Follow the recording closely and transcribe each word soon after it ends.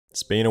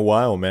It's been a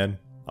while, man.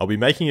 I'll be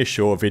making a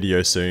short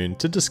video soon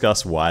to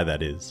discuss why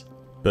that is.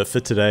 But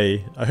for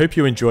today, I hope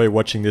you enjoy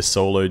watching this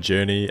solo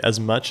journey as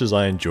much as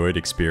I enjoyed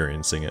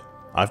experiencing it.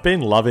 I've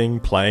been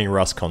loving playing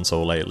Rust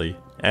console lately,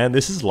 and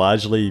this is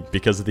largely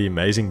because of the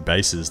amazing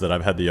bases that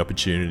I've had the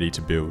opportunity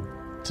to build.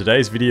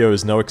 Today's video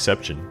is no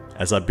exception,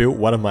 as I built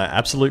one of my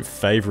absolute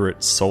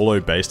favourite solo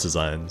base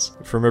designs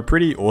from a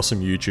pretty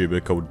awesome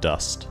YouTuber called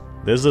Dust.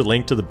 There's a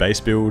link to the base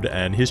build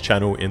and his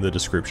channel in the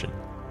description.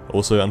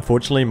 Also,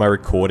 unfortunately, my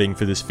recording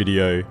for this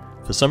video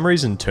for some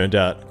reason turned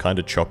out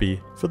kinda choppy.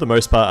 For the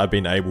most part, I've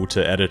been able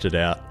to edit it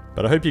out,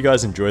 but I hope you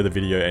guys enjoy the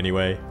video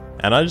anyway,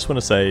 and I just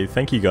want to say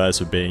thank you guys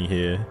for being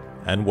here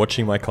and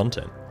watching my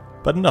content.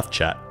 But enough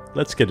chat,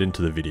 let's get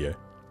into the video.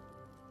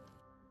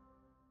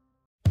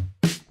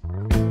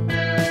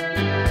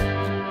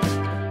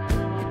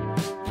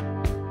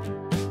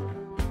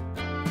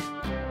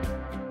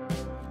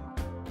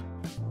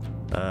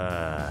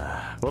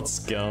 What's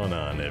going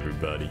on,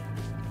 everybody?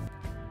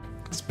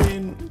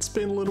 It's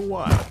been a little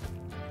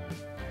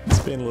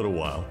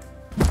while.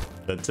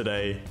 But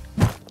today,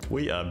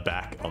 we are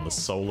back on the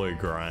solo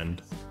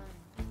grind.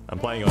 I'm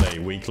playing on a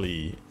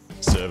weekly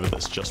server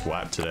that's just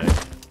wiped today,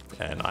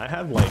 and I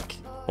have like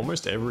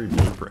almost every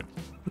blueprint.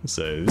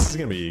 So this is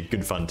gonna be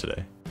good fun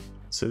today.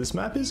 So this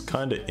map is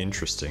kinda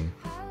interesting.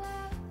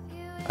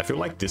 I feel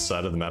like this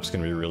side of the map's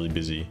gonna be really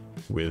busy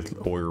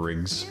with oil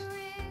rigs.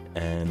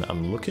 And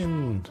I'm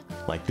looking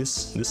like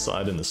this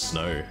side in the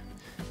snow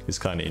is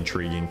kind of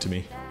intriguing to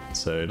me.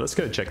 So let's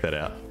go check that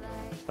out.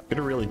 I've got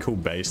a really cool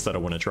base that I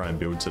want to try and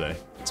build today.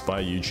 It's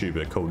by a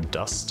YouTuber called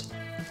Dust.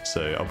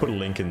 So I'll put a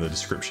link in the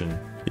description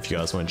if you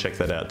guys want to check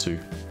that out too.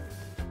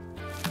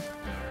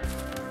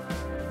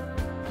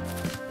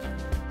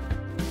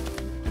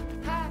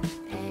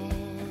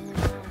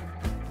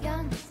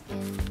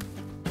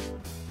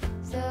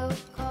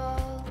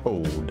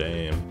 Oh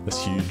damn,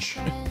 that's huge.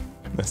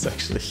 That's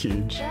actually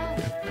huge.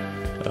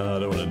 I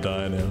don't want to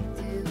die now.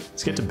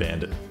 Let's get to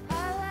Bandit.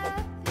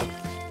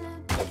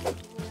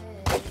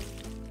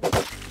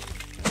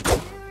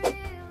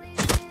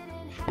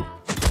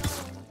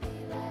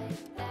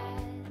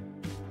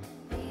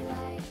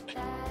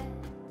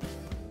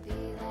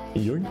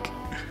 Yoink.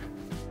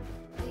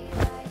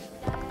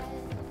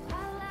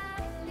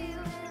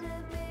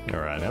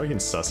 Alright, now we can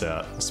suss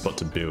out a spot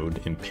to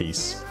build in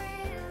peace.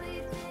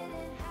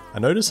 I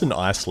noticed an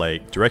ice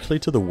lake directly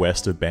to the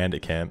west of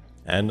Bandit Camp,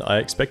 and I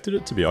expected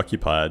it to be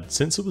occupied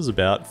since it was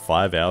about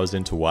 5 hours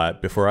into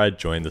wipe before I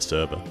joined the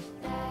server.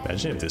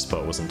 Imagine if this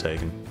spot wasn't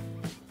taken.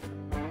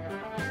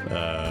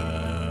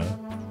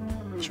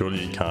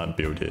 Surely you can't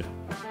build here.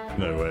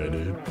 No way,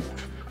 dude.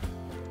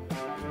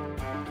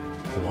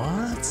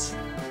 What?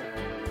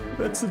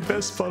 That's the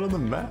best spot on the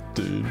map,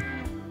 dude.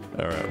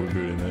 Alright, we're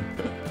building there.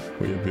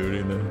 We are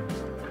building there.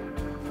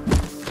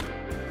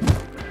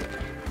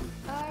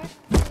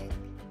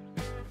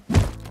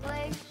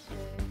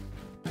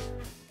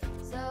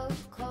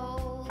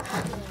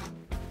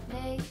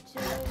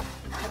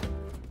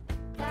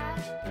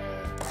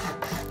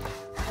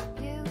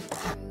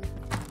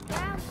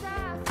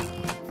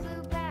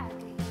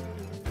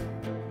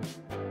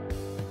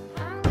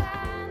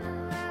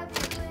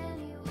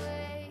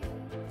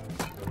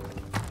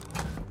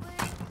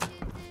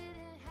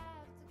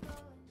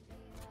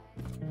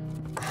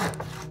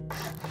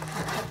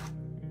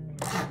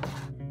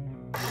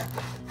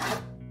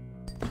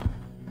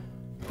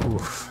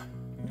 Oof.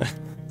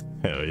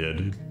 Hell yeah,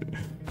 dude.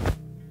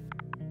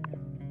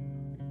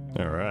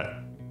 Alright.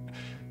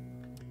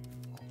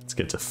 Let's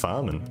get to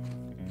farming.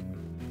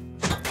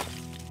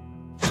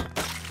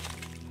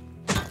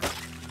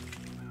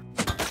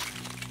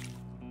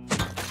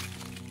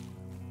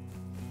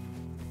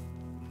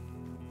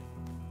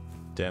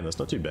 Damn, that's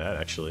not too bad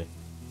actually.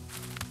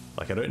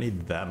 Like, I don't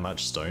need that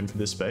much stone for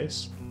this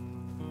base.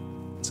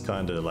 It's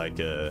kind of like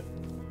a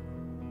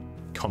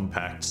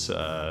compact,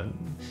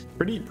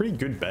 pretty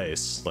good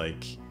base.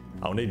 Like,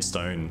 I'll need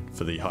stone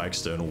for the high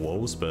external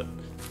walls, but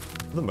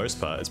for the most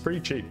part, it's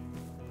pretty cheap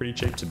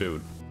to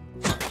build.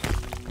 I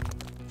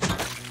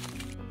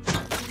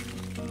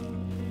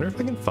wonder if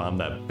I can farm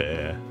that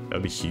bear. That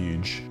would be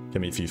huge.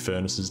 Get me a few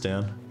furnaces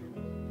down.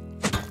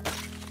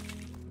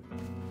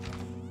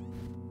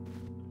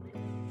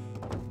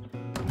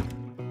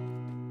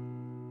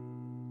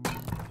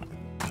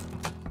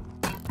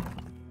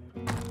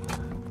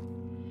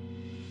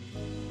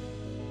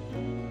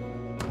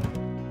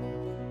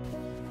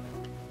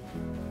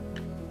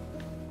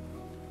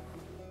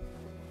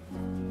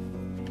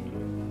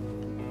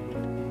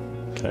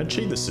 Can I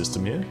cheat the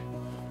system here?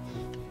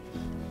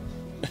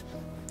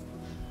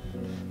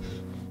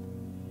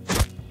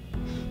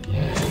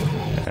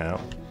 Ow.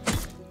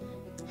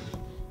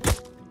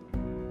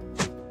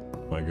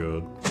 Oh my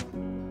god.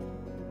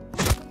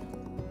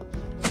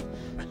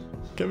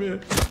 Come here.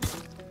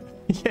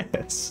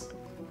 Yes!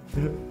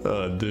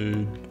 Oh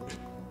dude.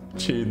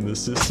 Cheating the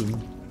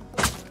system.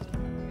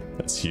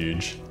 That's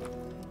huge.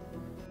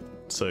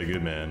 So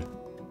good, man.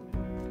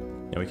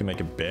 Yeah, we can make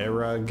a bear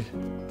rug.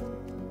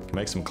 Can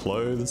make some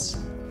clothes.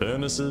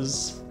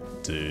 Furnaces.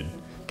 Dude.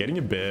 getting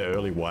a bare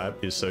early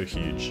wipe is so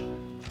huge.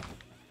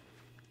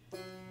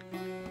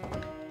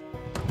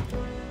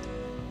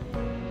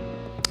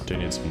 Do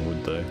need some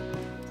wood though.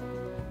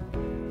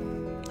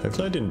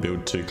 Hopefully I didn't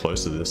build too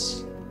close to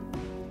this.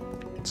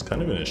 It's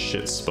kind of in a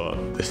shit spot,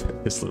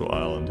 this little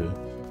island here.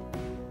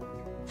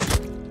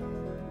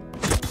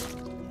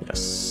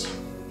 Yes.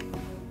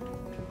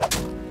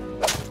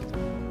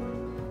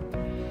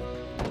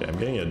 Okay, I'm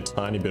getting a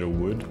tiny bit of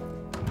wood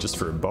just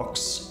for a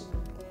box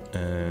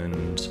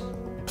and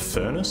a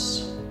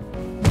furnace.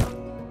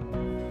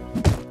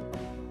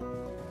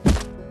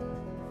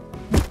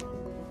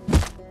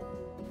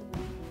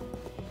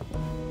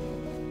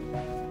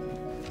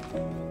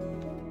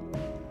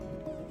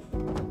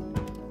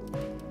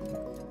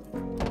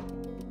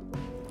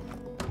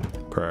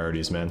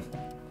 Priorities, man.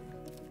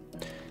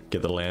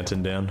 Get the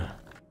lantern down.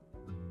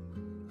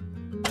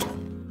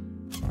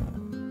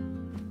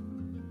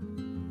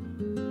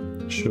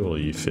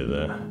 Surely you fit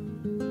there.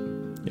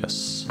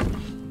 Yes.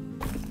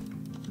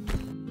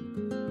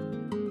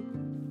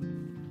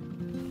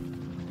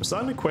 I'm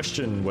starting to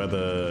question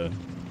whether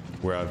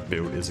where I've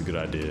built is a good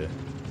idea.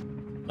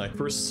 Like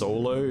for a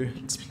solo,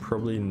 it's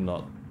probably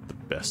not the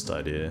best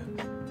idea.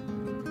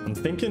 I'm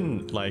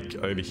thinking like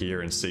over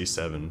here in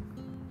C7.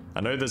 I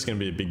know there's going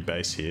to be a big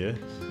base here,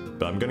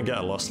 but I'm going to get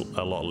a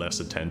lot less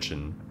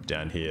attention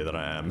down here than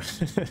I am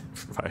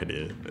right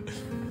here.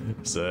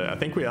 So I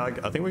think we're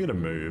going to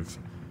move,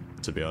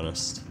 to be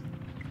honest,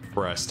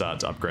 before I start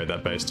to upgrade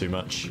that base too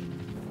much.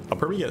 I'll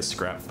probably get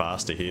scrap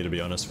faster here, to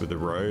be honest, with the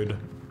road,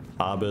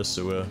 harbor,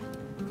 sewer.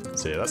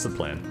 So yeah, that's the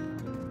plan.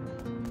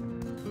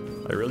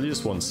 I really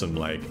just want some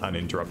like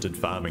uninterrupted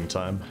farming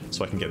time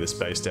so I can get this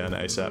base down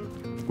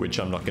ASAP, which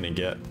I'm not going to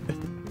get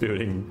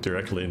building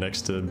directly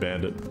next to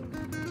Bandit.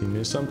 Give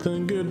me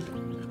something good.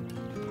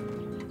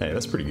 Hey,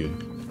 that's pretty good.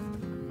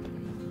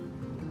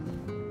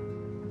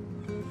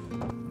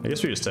 I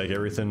guess we just take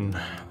everything,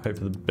 hope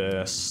for the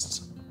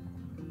best.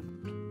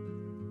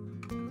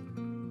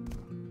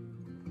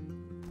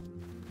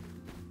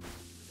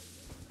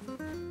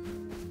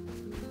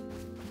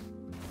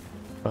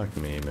 Fuck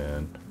me,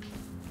 man.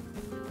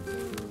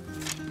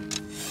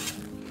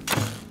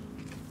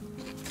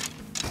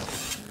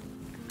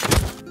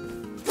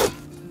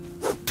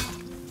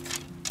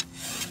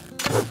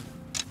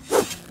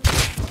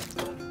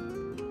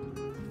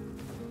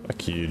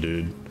 Fuck you,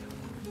 dude.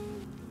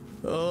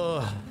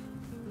 Oh,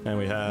 and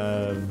we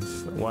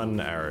have one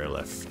arrow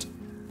left.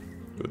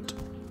 Good.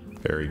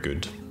 Very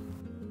good.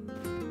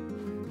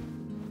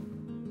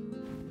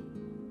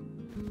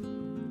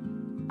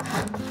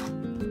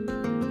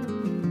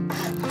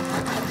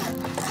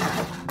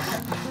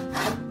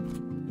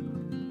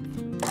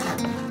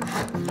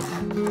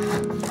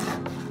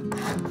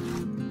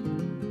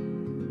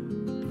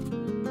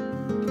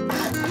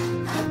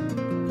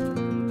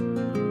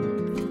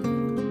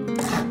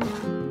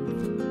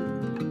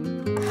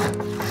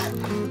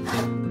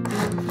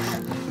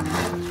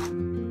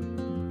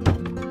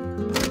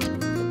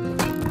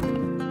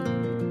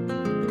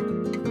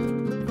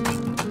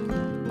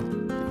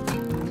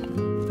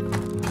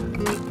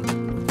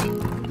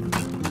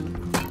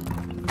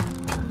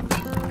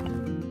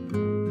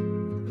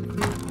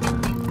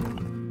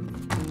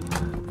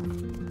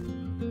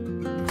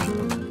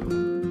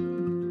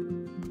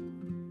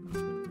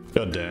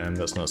 God damn,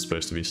 that's not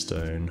supposed to be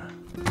stone.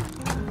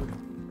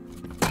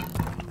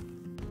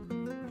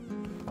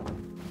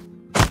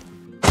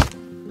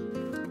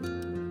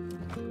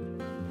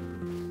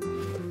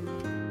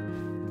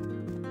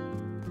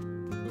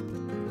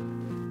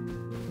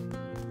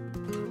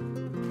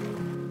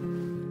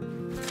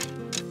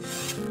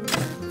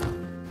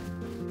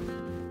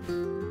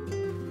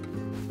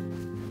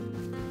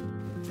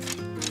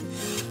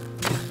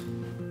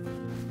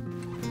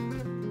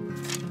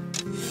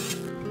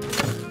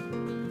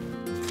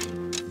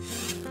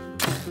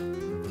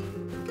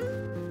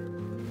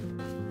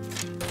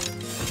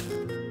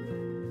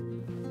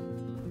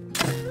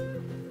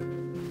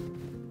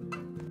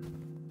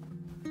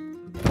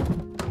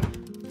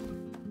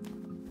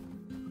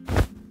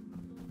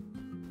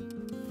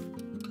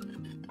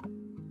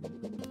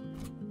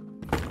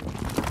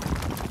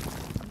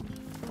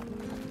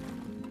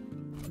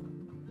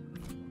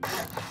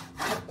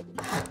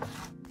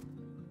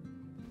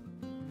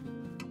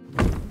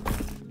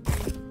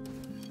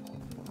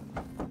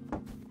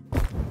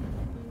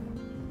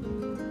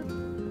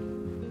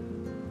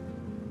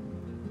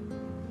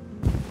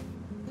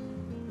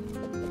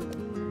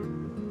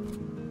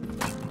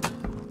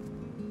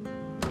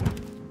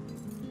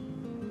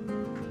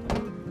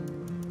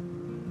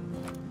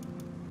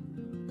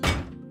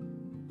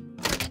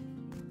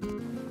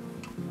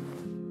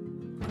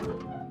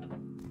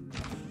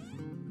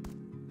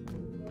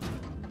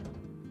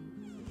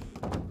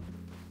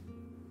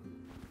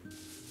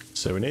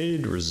 So we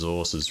need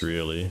resources,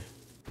 really.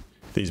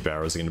 These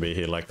barrels are going to be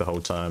here like the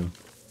whole time.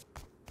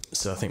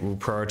 So I think we'll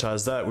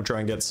prioritize that. We'll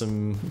try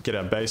and get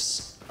our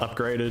base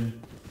upgraded.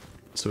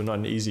 So we're not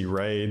an easy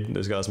raid.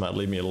 Those guys might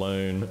leave me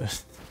alone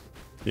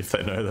if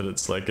they know that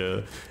it's like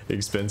a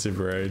expensive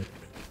raid.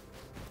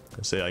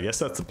 See, I guess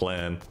that's the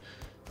plan.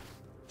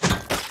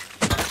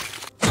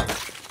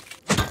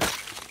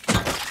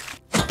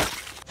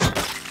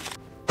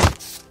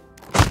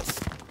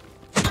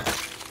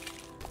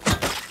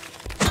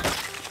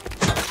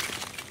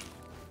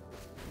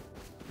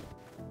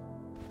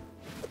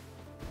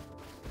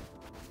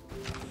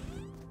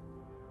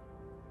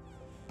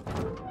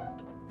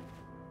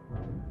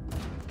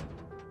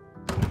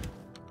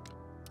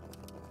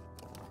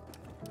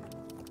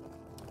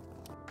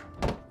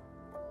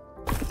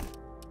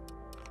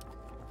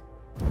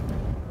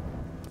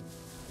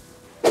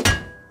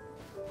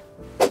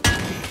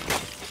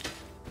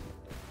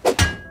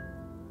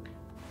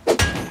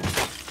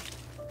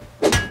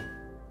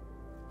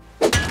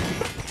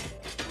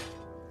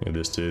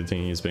 This dude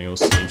thinking he's being all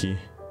sneaky.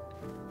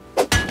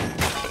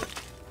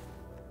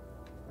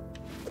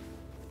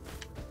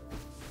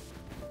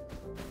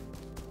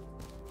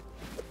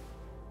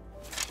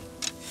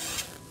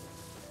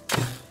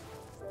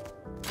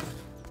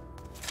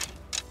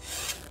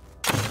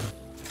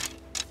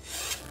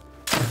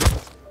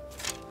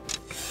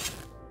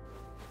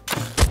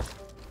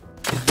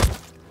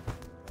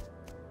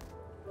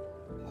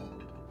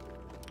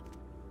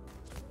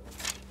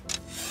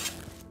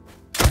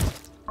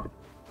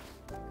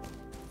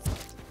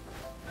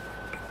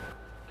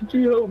 Could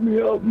you help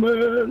me out,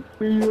 man?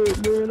 Man,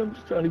 I'm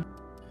just trying to...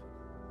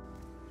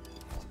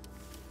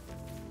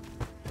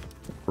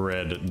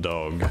 Red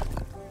dog.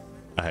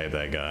 I hate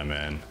that guy,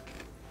 man.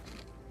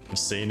 I've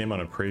seen him on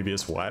a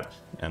previous wipe,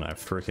 and I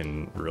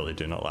freaking really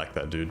do not like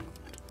that dude.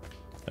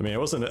 I mean, it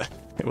wasn't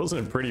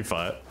a pretty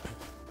fight,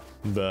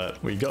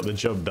 but we got the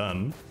job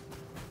done.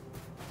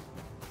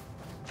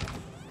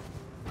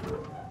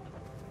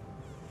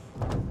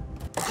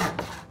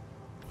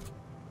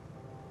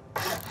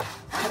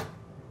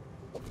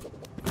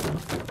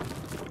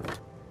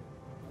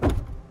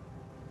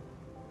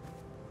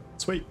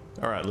 Sweet.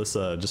 Alright, let's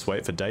just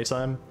wait for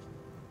daytime.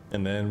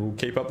 And then we'll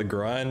keep up the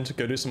grind,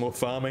 go do some more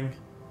farming.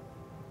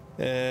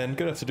 And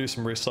gonna have to do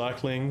some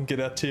recycling, get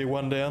our tier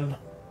 1 down.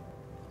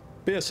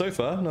 But yeah, so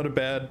far, not a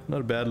bad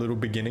little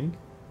beginning.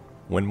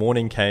 When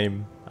morning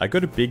came, I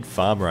got a big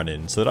farm run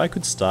in so that I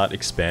could start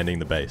expanding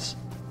the base.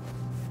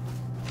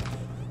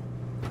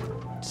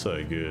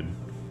 So good.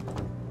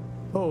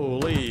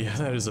 Holy,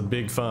 that is a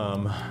big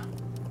farm.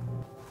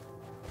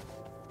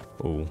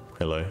 Oh,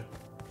 hello.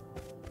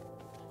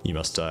 You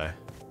must die.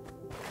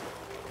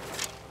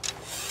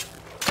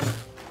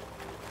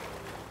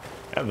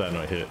 How'd that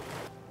not hit?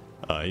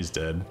 Ah, he's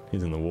dead.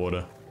 He's in the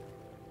water.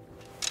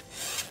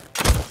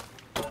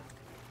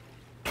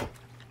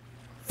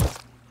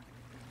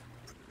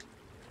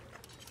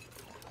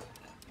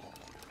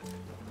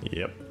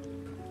 Yep.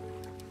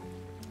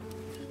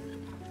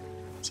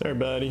 Sorry,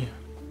 buddy.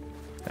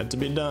 Had to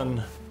be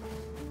done.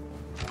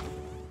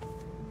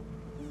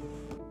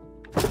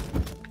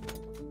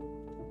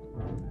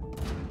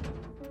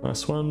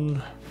 Nice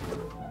one.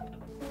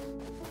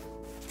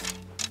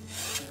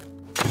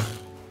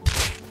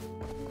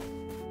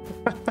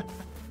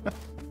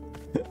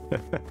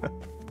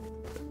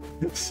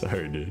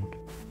 Sorry, dude.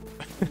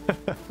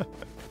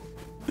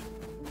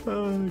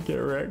 Oh, get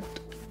wrecked.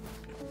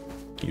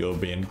 You're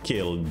being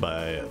killed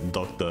by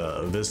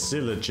Dr.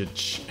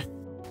 Vasilicic.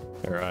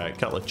 Alright,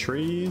 couple of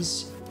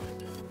trees.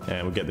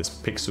 And we'll get this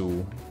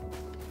pixel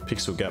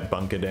gap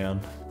bunker down.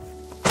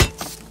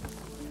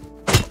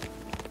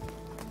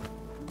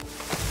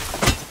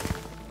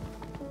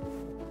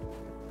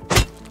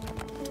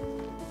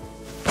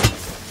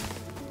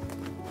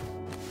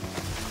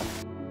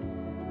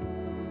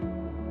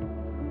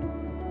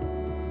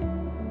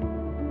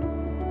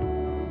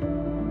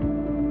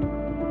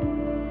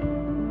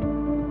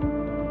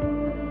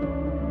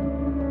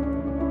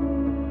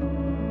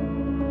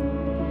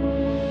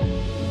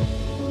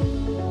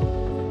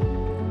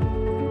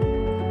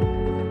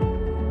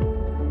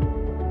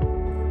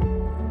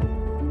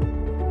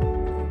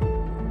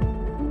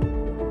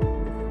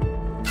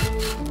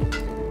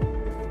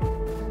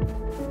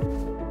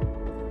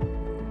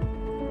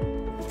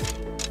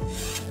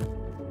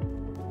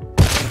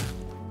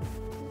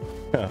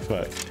 Ah,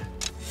 fuck.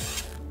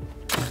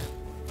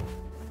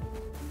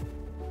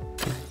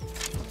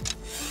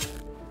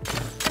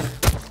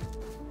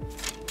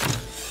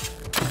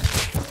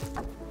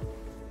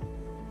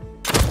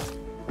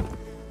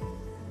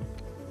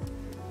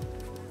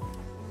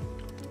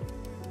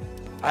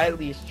 I at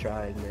least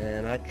tried,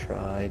 man. I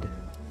tried.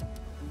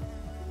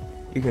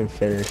 You can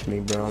finish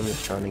me, bro. I'm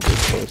just trying to get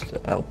close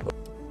to output.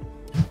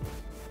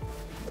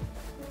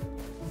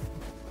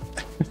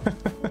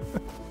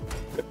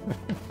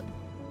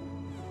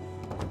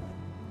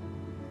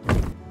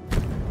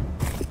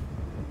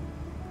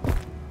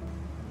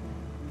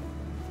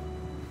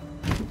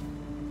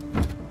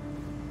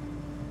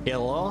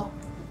 Hello?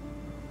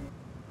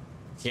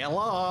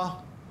 Hello?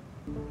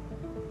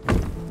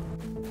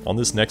 On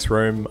this next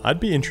roam, I'd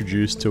be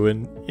introduced to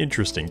an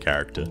interesting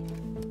character.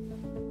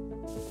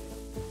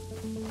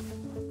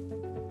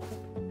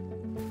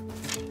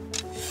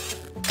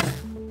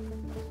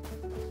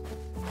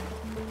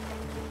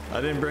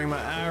 I didn't bring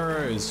my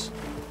arrows.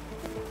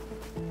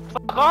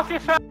 off your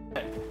phone.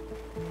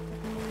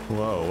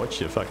 Whoa, watch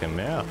your fucking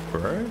mouth,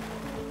 bro.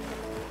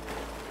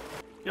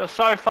 You're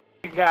so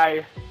fucking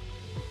gay.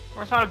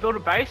 I'm trying to build a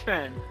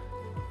basement.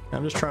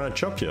 I'm just trying to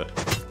chop you.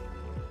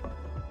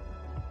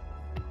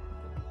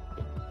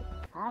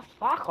 Oh,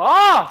 fuck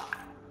off!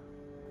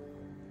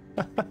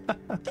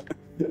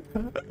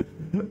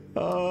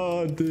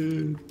 Oh,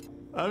 dude.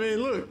 I mean,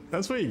 look,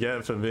 that's what you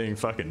get for being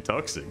fucking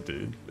toxic,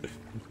 dude.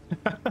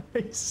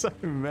 He's so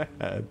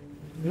mad.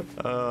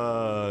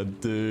 Oh,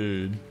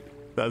 dude.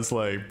 That's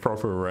like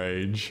proper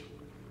rage.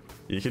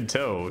 You can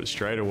tell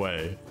straight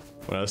away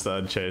when I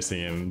started chasing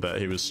him that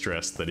he was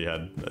stressed that he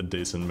had a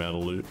decent amount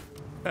of loot.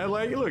 And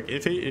like, look,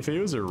 if he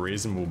was a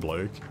reasonable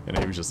bloke and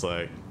he was just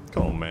like,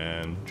 come on,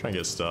 man, try and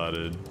get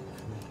started.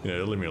 You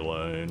know, leave me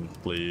alone,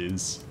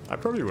 please. I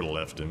probably would have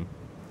left him.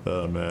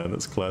 Oh man,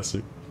 that's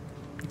classic.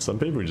 Some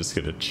people just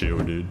get to chill,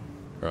 dude.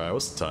 Alright,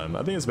 what's the time?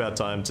 I think it's about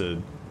time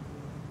to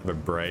have a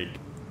break.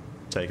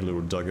 Take a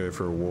little doggo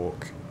for a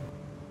walk.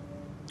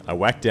 I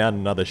whacked down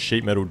another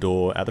sheet metal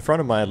door at the front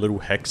of my little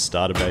hex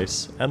starter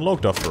base and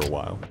logged off for a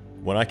while.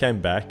 When I came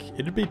back,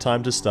 it'd be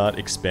time to start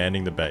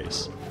expanding the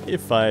base.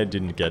 If I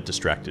didn't get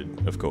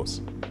distracted, of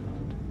course.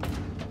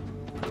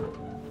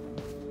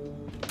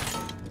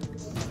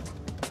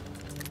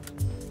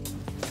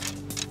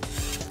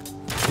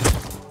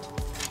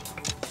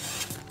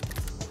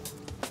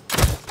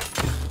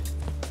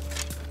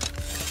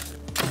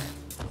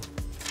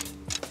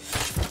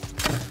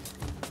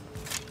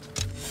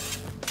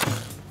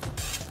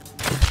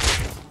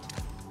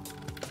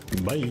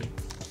 Bye.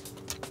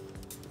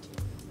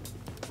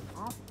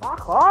 Oh,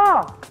 fuck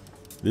off!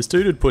 This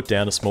dude had put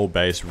down a small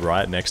base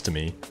right next to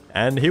me,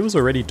 and he was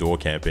already door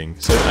camping,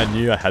 so I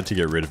knew I had to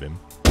get rid of him.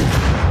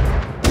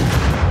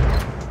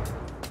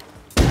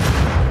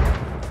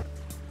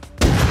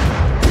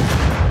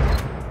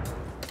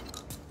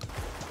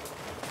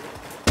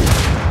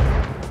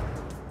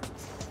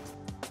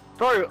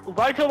 Bro,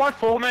 wait till my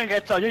foreman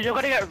gets on. You're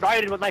gonna get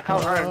raided when they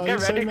come home. Get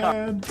ready,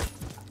 come.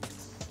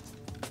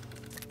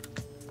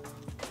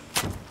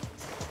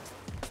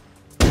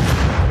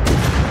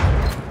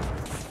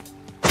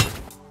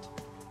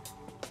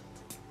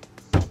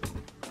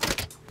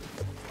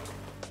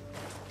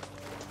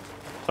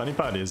 Funny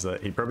part is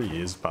that he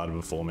probably is part of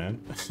a four-man.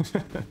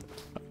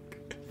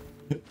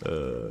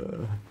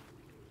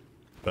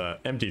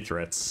 But empty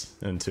threats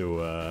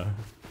until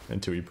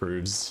he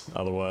proves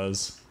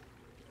otherwise.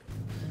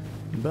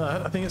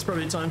 But I think it's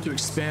probably time to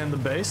expand the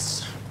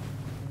base.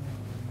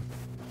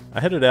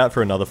 I headed out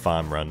for another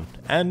farm run,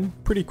 and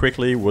pretty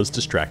quickly was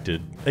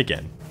distracted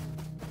again.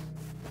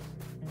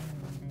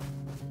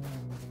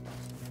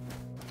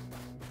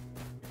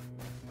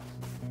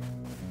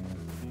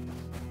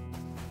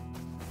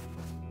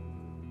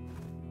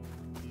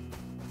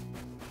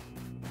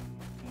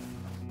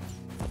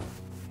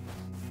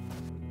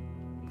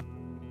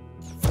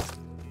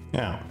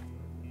 Now.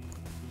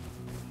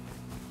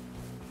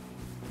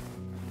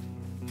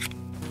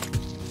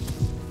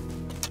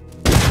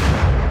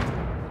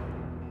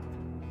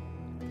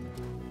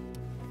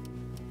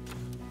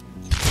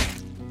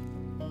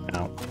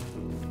 Ow.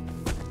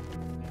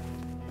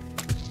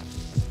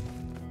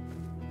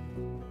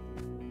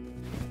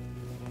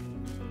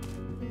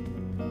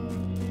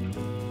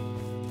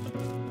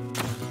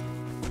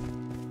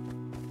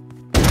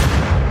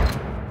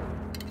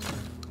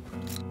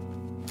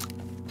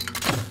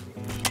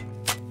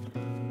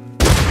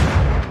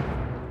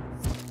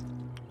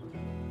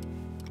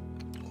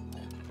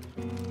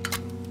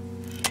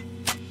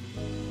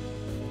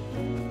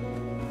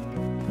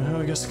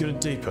 I guess get a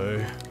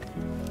depot.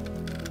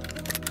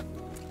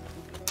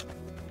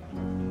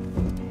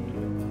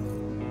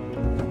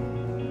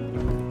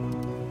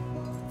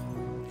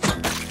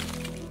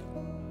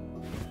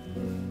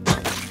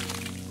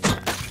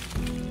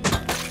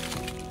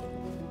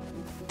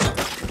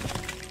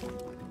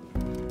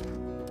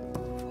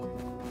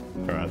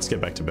 Alright, let's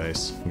get back to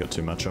base. I've got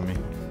too much on me.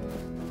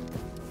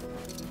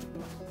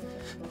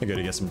 I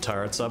gotta get some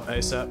turrets up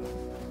ASAP.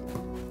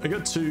 I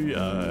got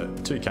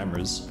two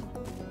cameras.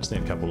 Just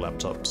need a couple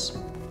laptops.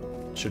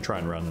 Should try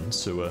and run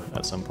sewer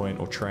at some point,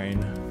 or train.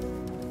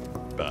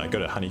 But I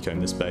gotta honeycomb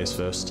this base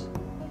first.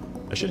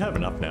 I should have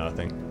enough now, I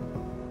think.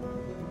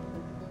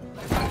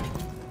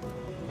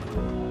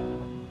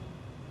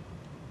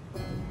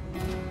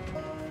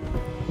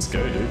 Let's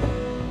go, dude.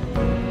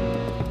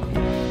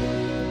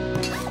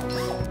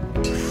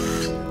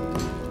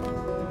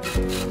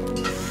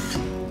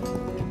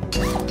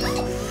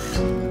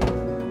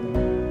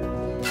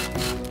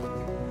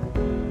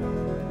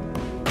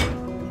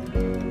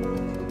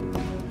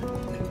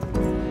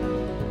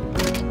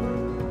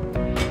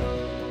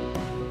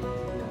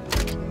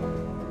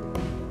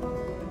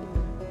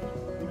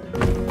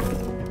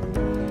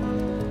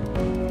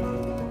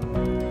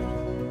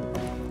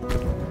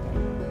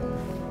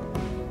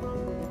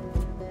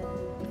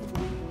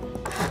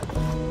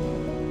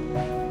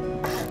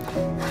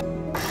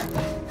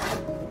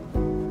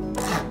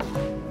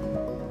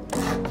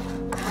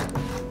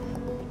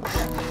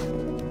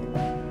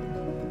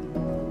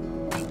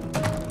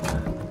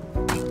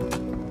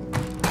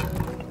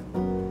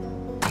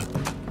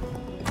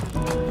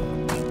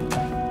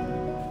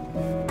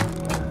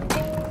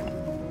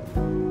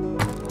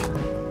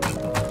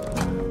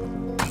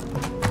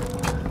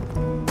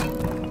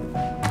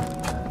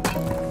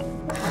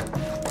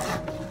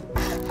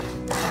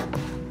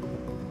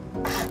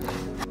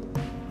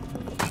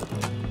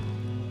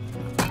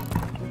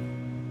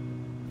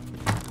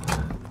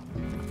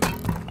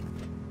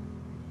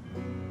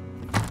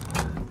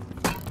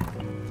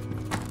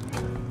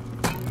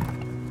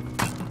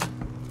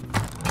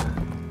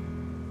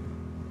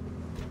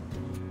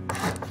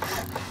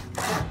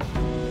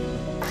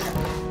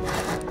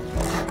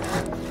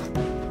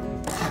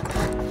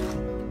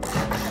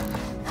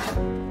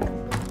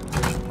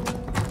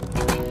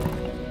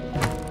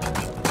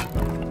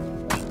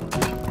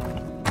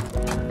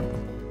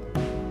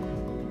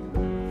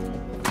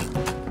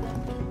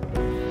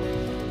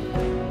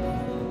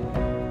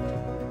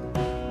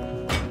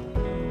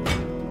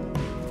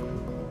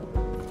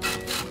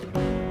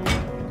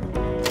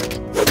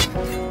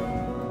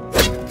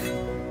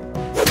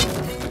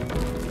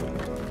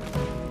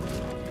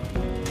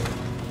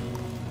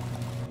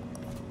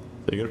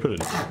 So you gotta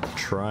put a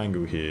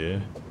triangle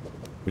here.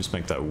 We just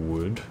make that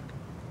wood.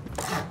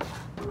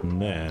 And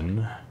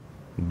then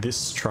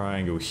this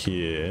triangle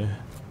here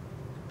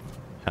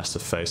has to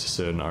face a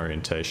certain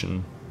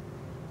orientation.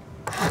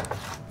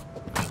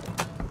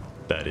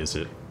 That is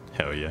it.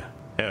 Hell yeah.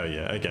 Hell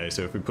yeah. Okay,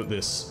 so if we put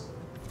this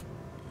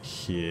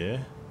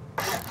here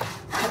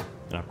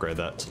and upgrade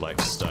that to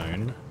like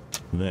stone,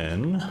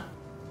 then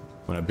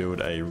when I build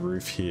a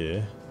roof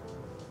here,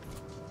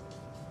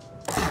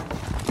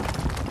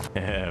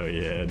 hell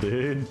yeah,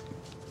 dude.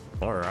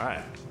 All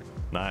right,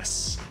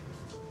 nice.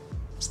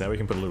 So now we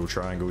can put a little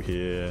triangle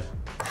here.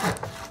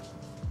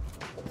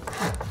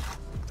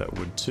 That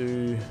wood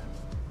too.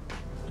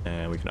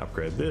 And we can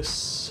upgrade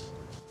this.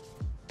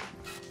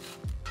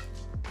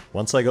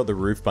 Once I got the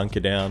roof bunker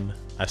down,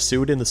 I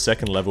sealed in the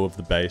second level of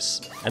the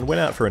base and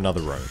went out for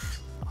another roam.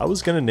 I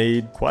was going to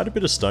need quite a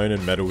bit of stone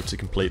and metal to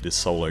complete this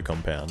solo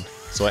compound,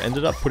 so I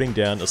ended up putting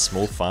down a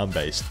small farm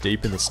base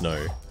deep in the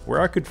snow where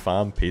I could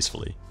farm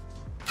peacefully.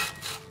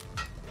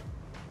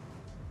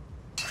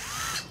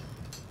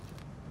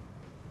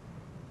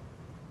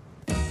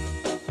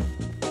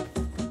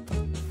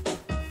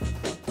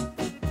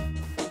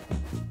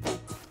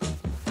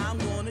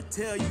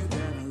 Tell you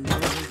that I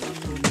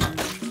love you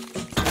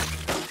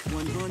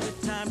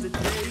 100 times a day.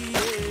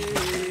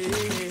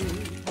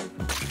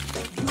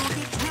 You'll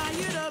get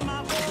tired of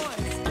my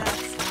voice.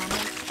 That's how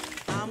much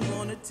I'm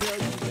gonna tell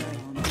you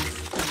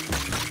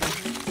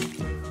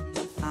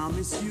that I'll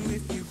miss you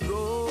if you go.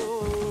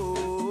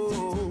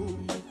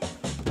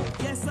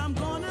 Yes, I'm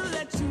gonna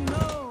let you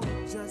know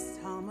just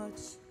how much.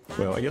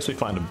 Well, I guess we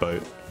find a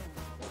boat.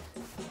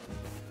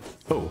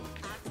 Oh,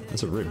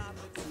 that's a rib.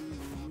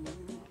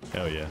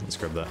 Oh yeah, let's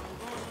grab that.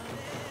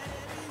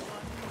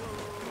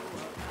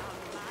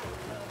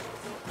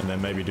 And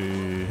then maybe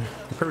we'll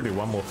probably do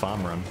one more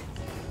farm run.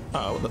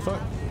 Oh, what the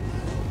fuck?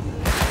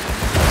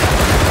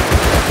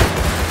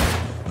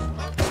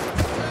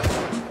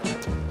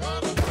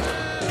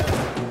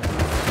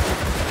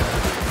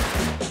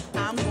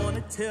 I'm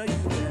gonna tell you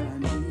that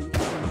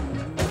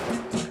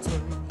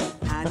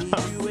I need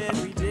you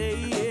every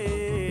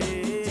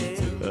day.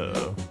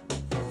 Uh-oh.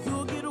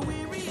 You'll get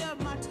weary of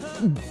my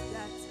touch.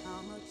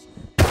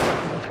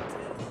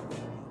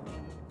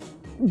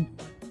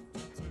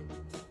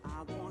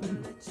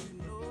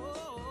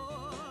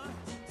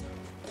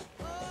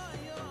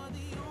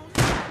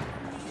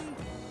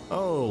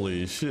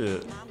 Holy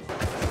shit.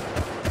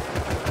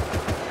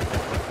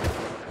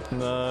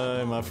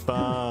 No, my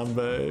farm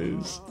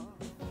base.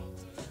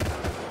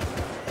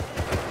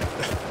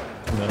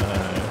 No.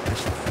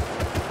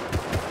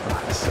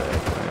 Fuck's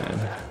sake, man.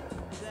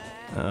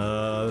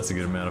 That's a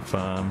good amount of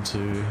farm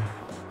too.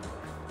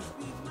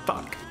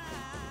 Fuck.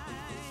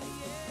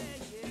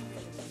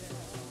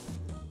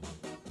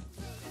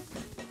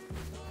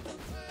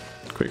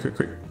 Quick, quick,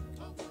 quick.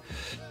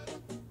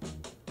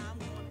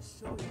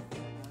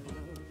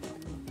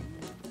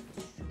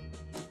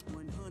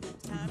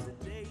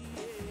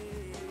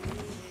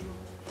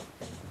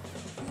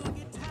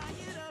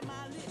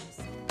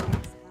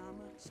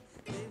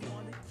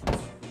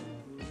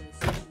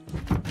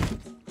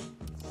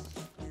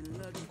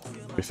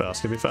 Be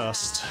fast, be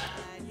fast.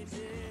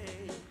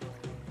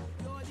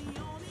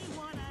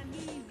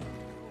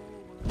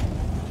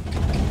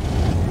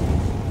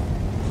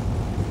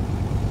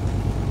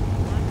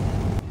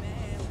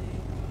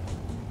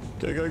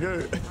 Go, go,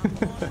 go.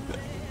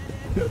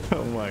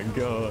 Oh my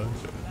god.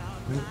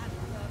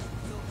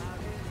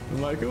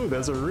 I'm like, oh,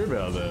 there's a rib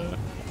out there.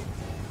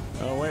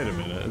 Oh, wait a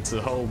minute. It's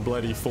a whole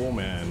bloody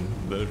four-man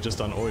that have just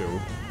done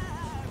oil.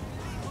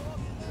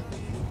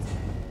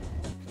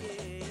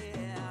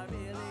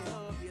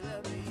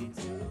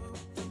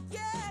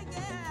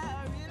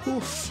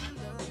 Oof.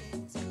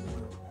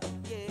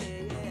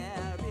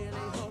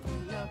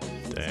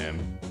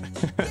 Damn.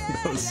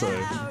 That was so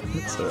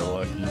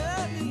lucky.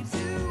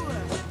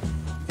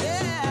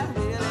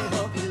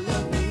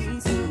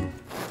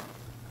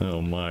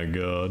 Oh my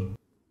god.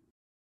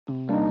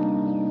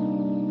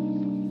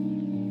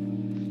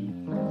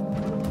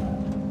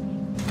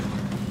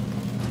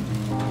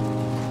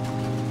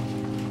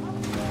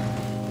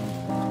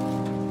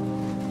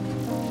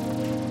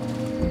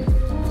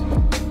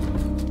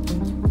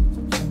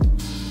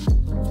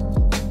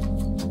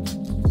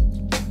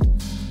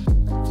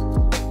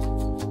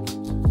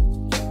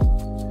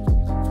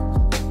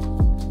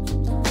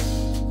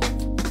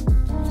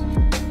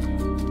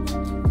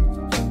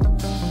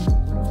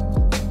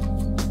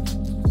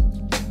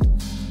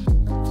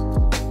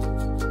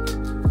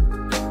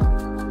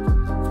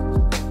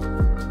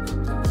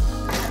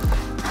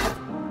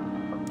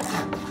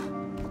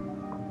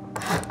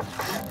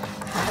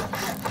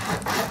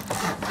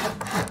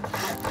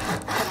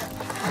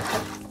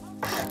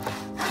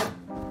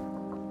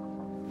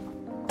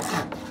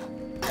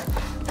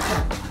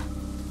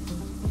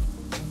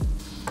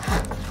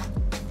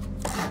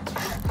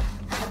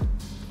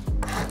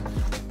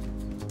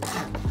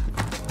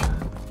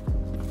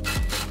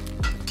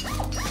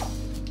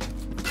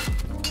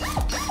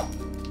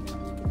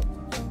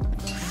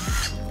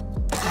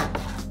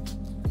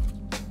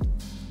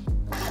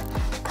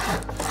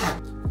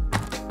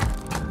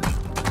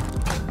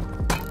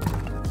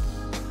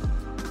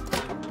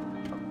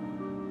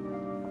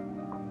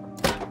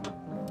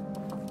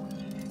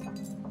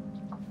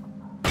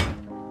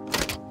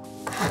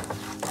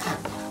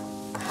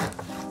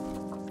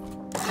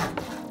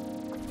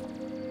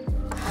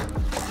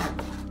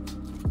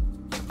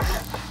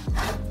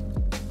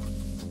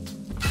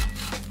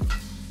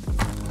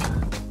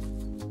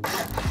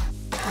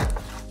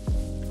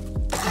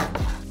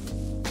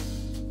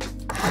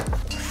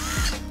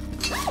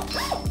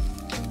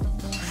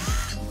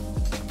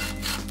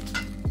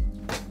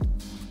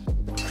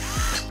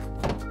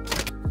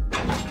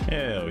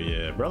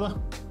 yeah, brother.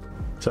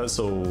 So that's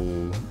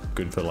all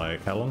good for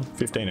like, how long?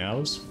 15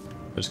 hours.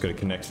 Just gotta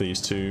connect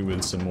these two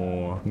with some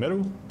more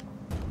metal.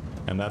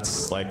 And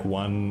that's like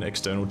one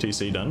external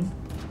TC done.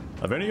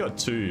 I've only got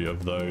 2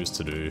 of those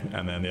to do,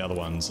 and then the other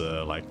ones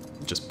are like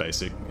just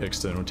basic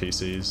external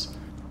TCs.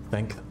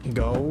 Thank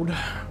gold.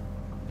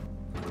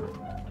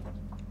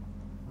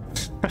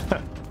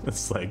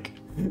 It's like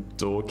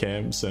door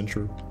cam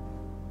central.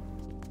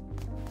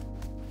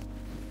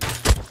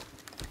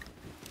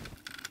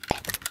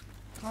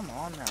 Come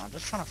on now, I'm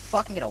just trying to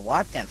fucking get a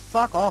wipe then.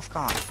 Fuck off,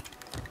 Con.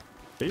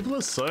 People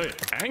are so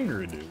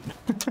angry, dude.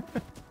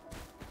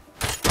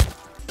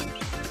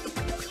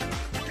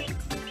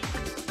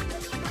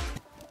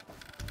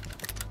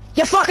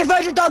 You fucking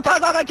virgin dog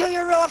pug, I'm gonna kill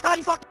you in real life, Con,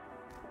 you fuck.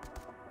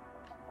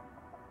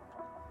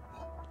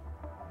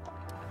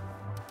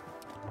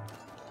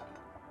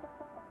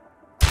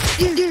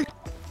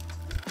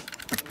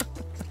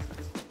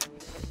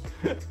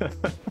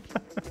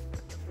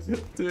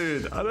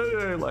 Dude, I don't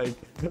know, like,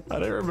 I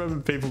don't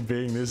remember people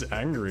being this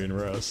angry in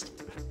Rust.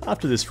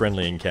 After this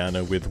friendly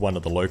encounter with one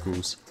of the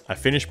locals, I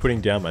finished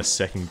putting down my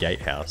second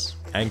gatehouse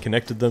and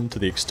connected them to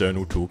the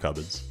external tool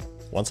cupboards.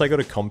 Once I got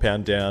a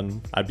compound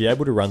down, I'd be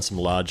able to run some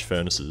large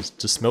furnaces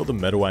to smelt the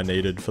metal I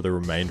needed for the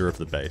remainder of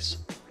the base.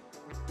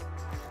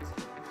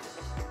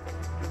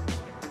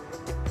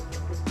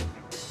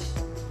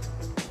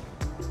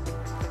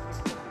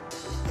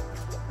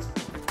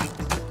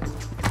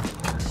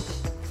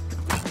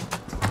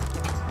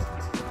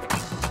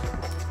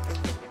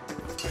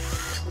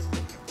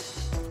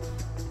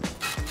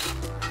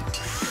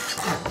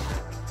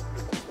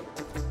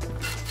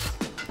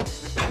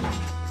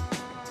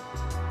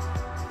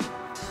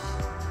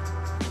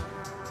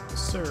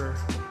 Sir.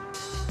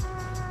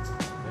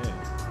 Hey.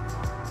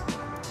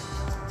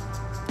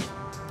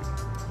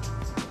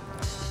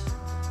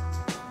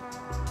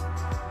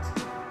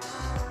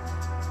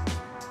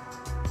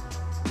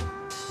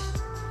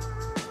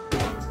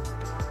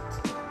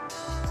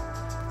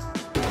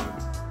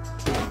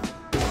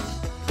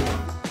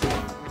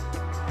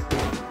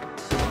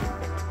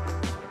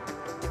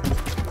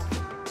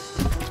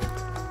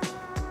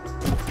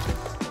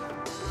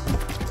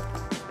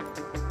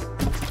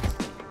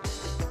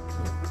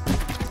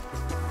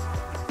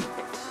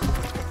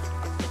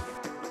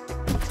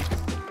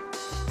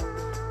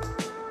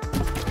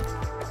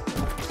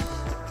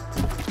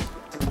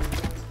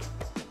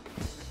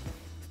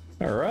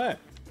 Alright.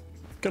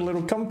 Got a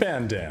little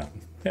compound down.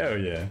 Hell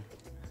yeah.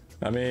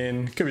 I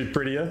mean, could be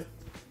prettier.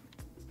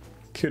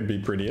 Could be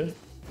prettier.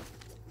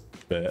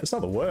 But it's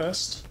not the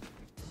worst.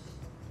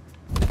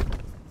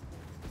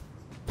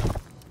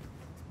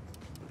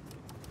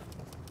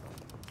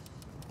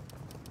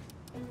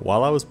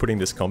 While I was putting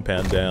this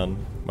compound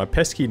down, my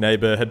pesky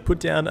neighbour had put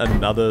down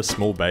another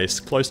small base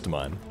close to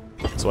mine,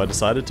 so I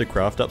decided to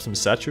craft up some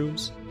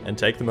satchels and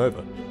take them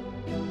over.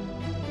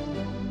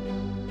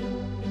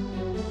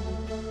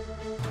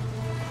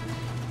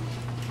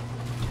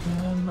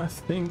 I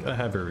think I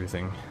have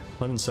everything.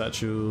 11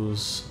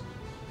 satchels.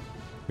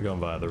 We're going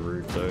via the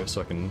roof though,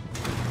 so I can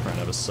run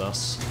out of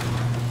sus.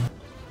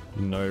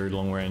 No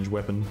long range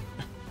weapon.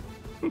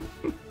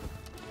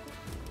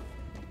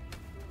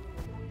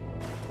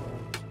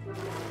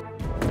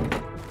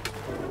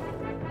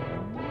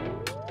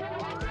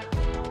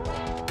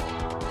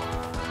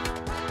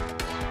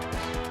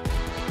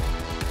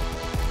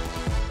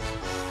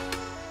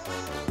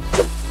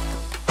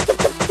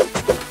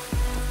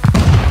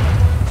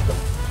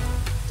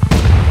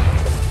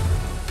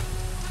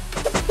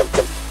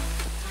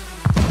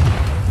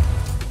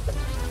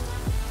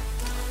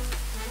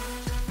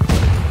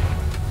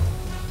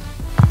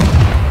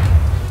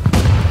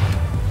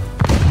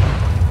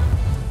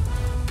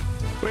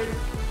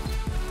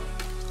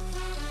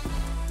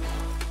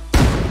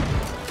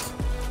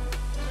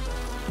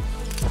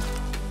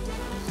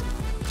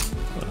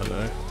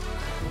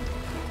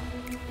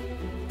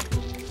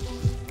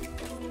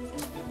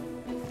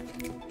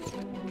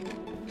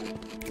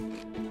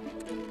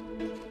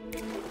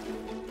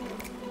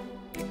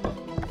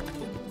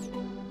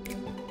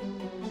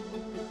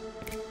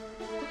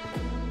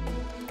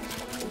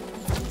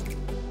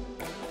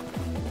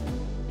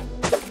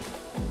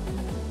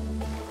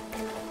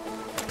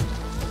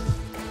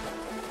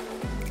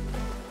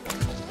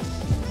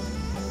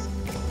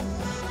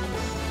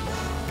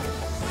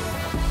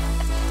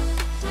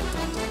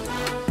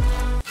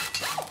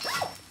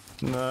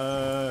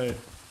 No.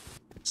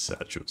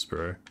 Satchels,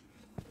 bro.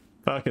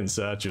 Fucking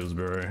satchels,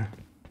 bro.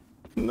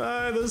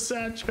 No, the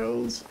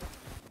satchels.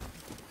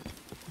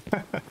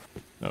 Oh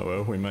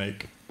well, we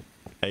make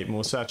 8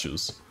 more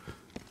satchels.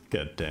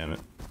 God damn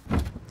it.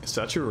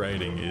 Satchel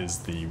raiding is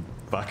the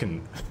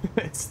fucking...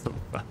 it's the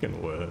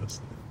fucking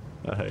worst.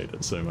 I hate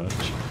it so much.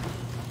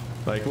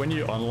 Like, when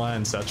you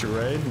online satchel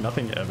raid,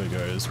 nothing ever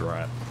goes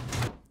right.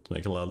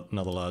 Make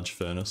another large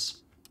furnace.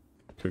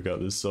 Cook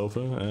up this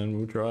sulfur, and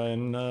we'll try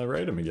and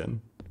raid him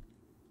again.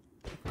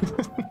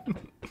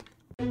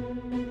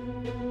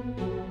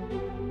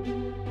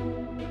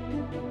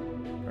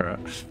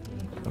 Alright,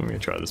 I'm gonna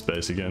try this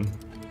base again.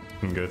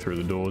 can go through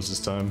the doors this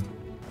time.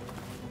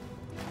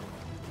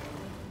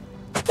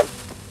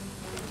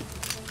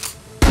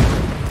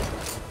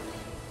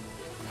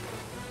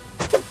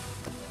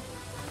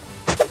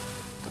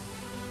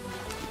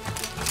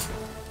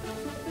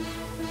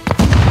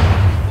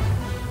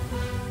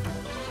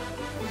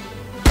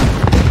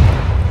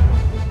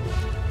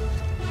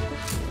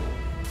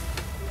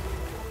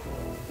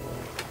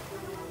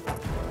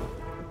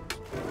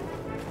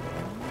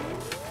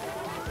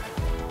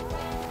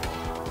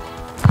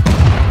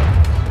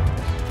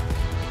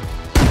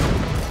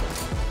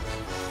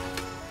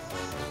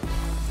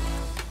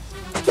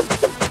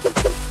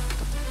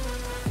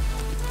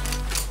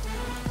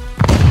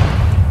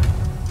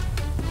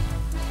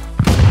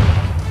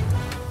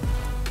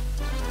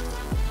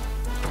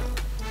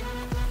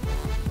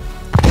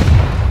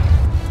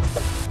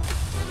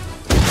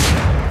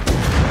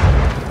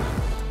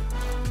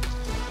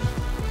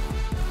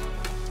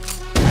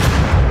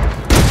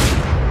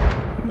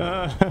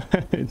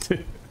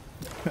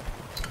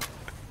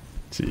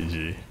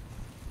 GG.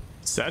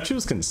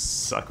 Statues can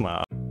suck my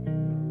ass.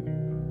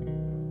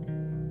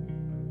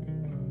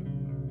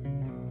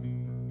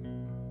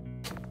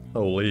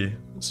 Holy,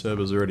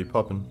 server's already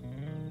popping.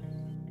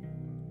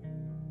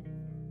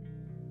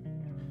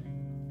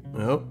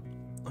 Well,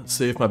 let's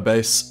see if my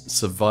base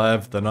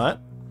survived the night.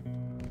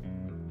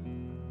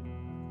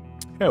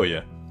 Hell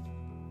yeah.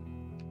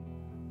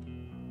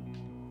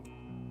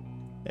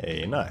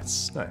 Hey,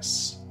 nice,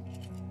 nice.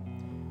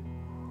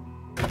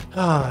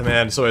 Ah,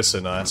 man, it's always so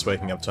nice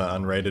waking up to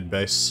an unrated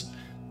base.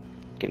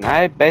 Can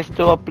I have base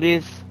tour,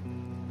 please?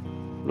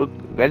 Look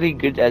very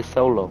good as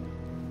solo.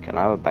 Can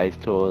I have a base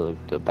tour?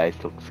 The base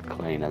looks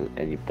clean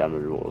and you've done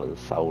it all as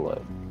a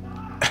solo.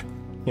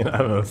 You know, I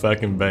have a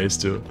fucking base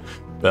to it,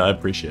 but I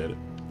appreciate it.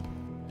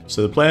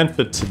 So the plan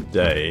for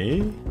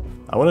today,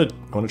 I want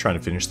to try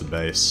and finish the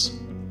base,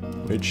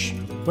 which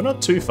we're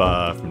not too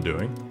far from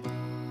doing.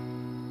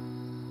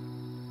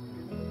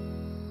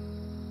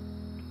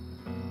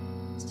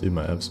 Steve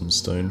might have some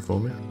stone for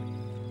me.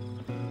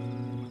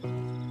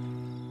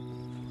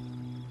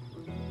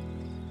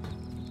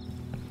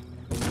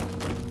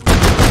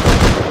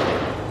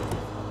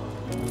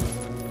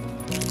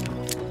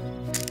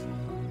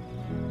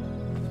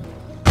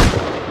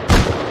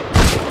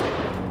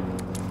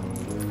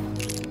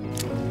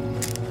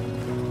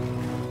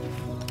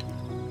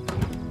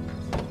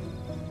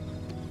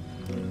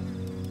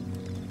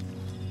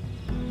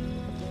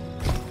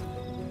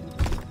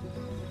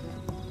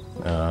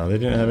 They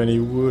didn't have any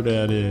wood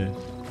out here.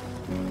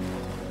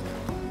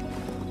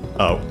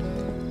 Oh.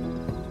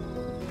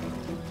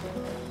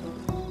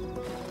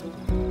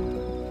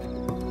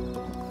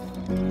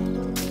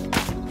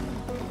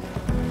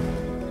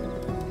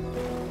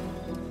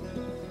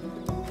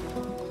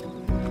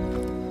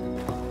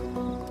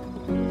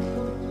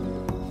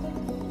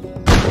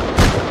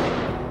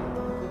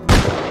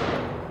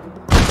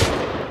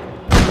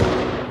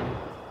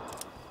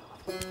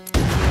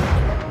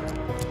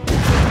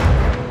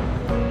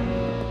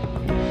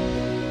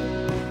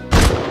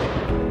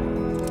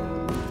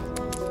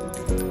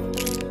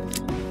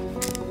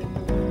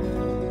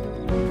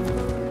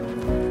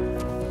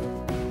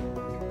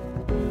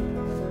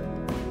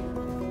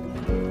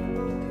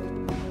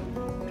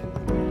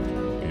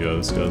 Yeah,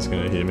 this guy's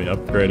gonna hear me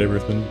upgrade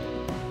everything.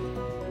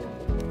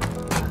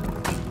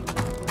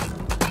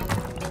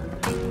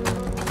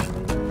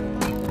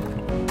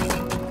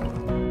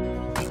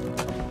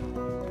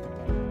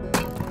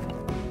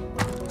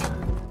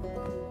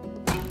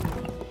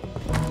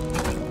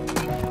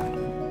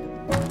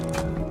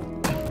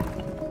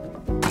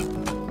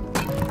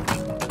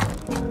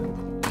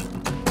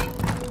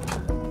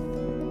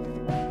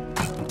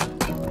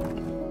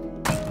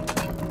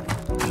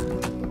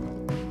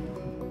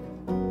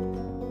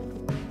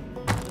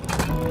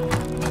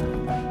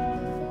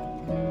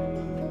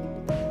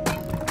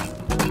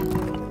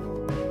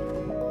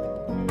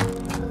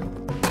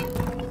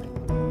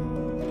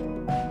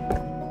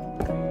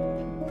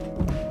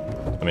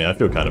 I mean, I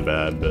feel kind of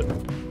bad, but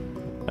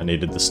I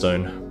needed the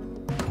stone.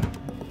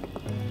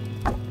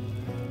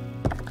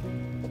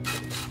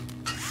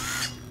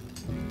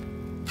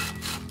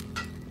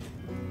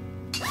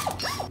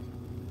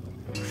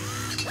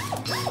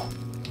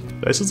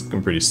 This is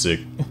looking pretty sick.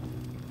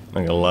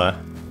 Not gonna lie.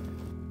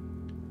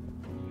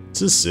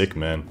 This is sick,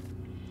 man.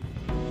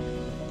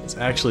 It's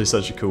actually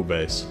such a cool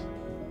base.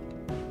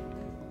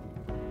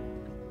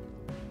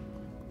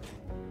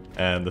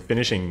 And the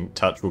finishing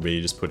touch will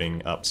be just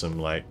putting up some,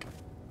 like,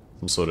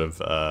 some sort of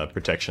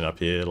protection up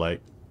here,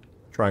 like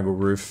triangle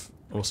roof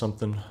or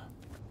something.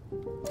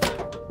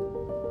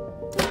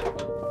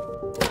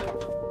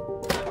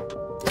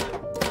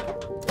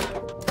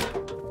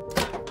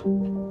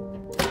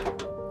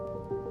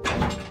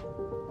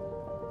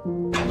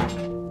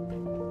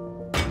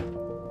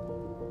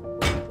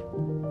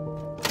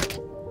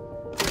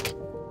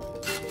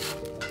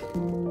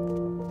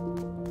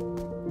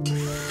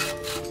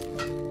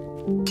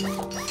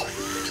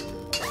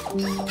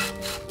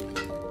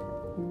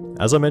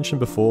 As I mentioned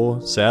before,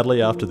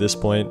 sadly after this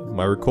point,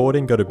 my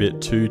recording got a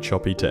bit too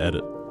choppy to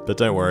edit. But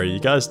don't worry, you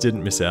guys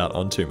didn't miss out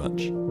on too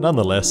much.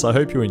 Nonetheless, I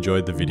hope you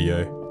enjoyed the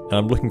video, and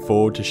I'm looking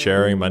forward to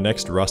sharing my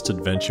next Rust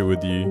adventure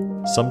with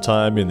you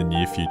sometime in the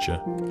near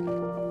future.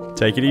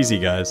 Take it easy,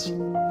 guys.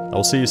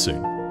 I'll see you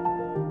soon.